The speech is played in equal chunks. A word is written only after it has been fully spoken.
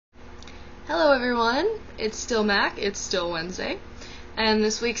Hello everyone, it's still Mac, it's still Wednesday, and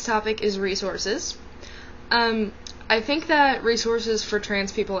this week's topic is resources. I think that resources for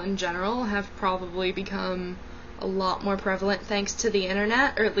trans people in general have probably become a lot more prevalent thanks to the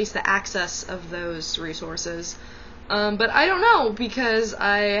internet, or at least the access of those resources. But I don't know, because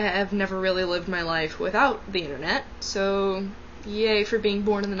I have never really lived my life without the internet, so yay for being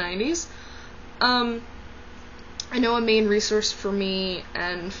born in the 90s. I know a main resource for me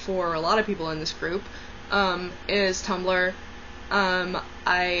and for a lot of people in this group is Tumblr.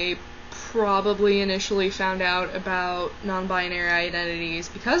 I probably initially found out about non-binary identities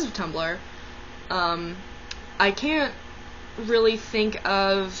because of Tumblr. I can't really think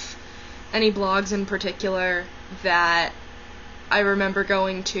of any blogs in particular that I remember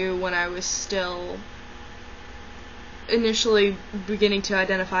going to when I was still initially beginning to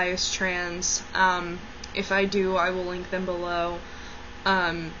identify as trans. If I do, I will link them below.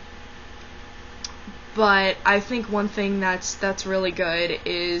 But I think one thing that's really good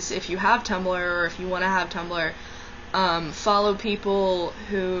is if you have Tumblr, or if you want to have Tumblr, follow people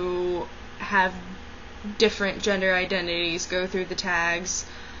who have different gender identities, go through the tags,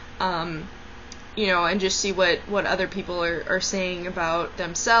 and just see what other people are saying about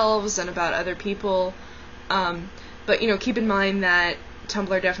themselves and about other people. But keep in mind that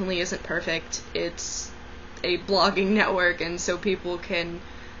Tumblr definitely isn't perfect. It's a blogging network, and so people can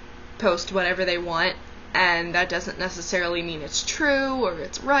post whatever they want, and that doesn't necessarily mean it's true or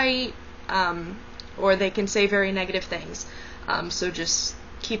it's right, or they can say very negative things. So just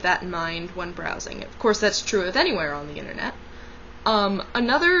keep that in mind when browsing. Of course, that's true of anywhere on the internet.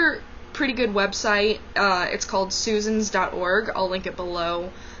 Another pretty good website, it's called susans.org. I'll link it below.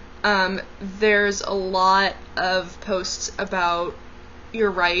 There's a lot of posts about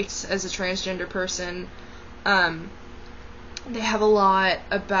your rights as a transgender person. They have a lot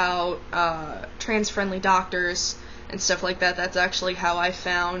about trans-friendly doctors and stuff like that. That's actually how I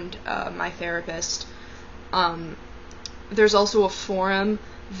found my therapist. There's also a forum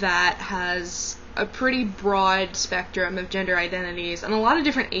that has a pretty broad spectrum of gender identities and a lot of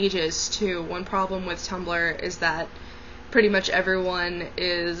different ages too. One problem with Tumblr is that pretty much everyone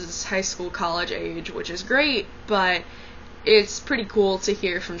is high school, college age, which is great, but it's pretty cool to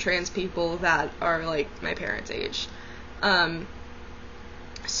hear from trans people that are like my parents' age.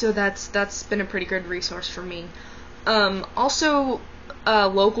 So that's been a pretty good resource for me. Also,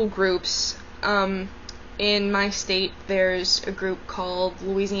 local groups. In my state, there's a group called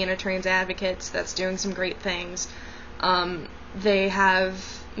Louisiana Trans Advocates that's doing some great things. They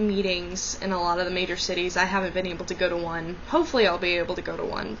have meetings in a lot of the major cities. I haven't been able to go to one. Hopefully I'll be able to go to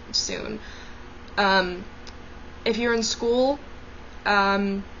one soon. If you're in school,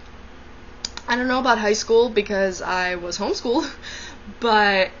 I don't know about high school because I was homeschooled,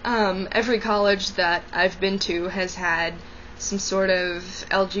 but every college that I've been to has had some sort of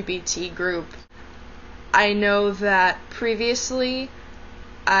LGBT group. I know that previously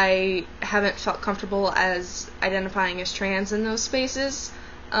I haven't felt comfortable as identifying as trans in those spaces.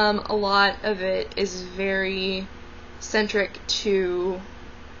 A lot of it is very centric to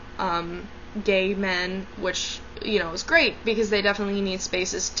gay men, which is great because they definitely need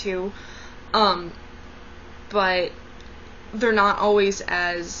spaces too, but they're not always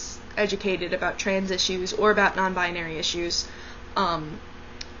as educated about trans issues or about non-binary issues.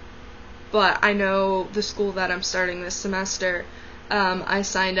 But I know the school that I'm starting this semester, I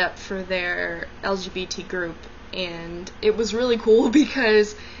signed up for their LGBT group, and it was really cool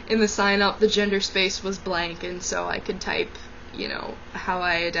because in the sign up the gender space was blank, and so I could type how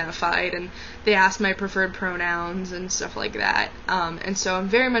I identified, and they asked my preferred pronouns and stuff like that. And so I'm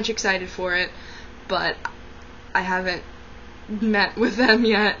very much excited for it, but I haven't met with them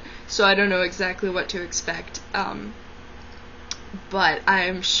yet, so I don't know exactly what to expect. But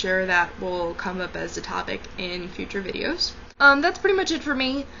I'm sure that will come up as a topic in future videos. That's pretty much it for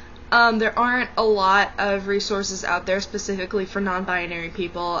me. There aren't a lot of resources out there specifically for non-binary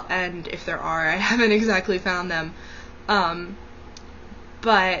people, and if there are, I haven't exactly found them.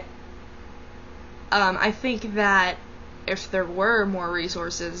 But I think that if there were more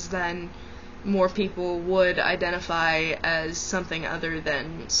resources, then more people would identify as something other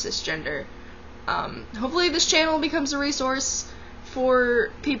than cisgender. Hopefully this channel becomes a resource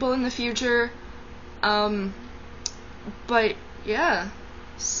for people in the future. But yeah,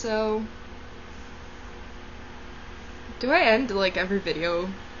 so do I end like every video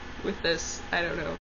with this? I don't know.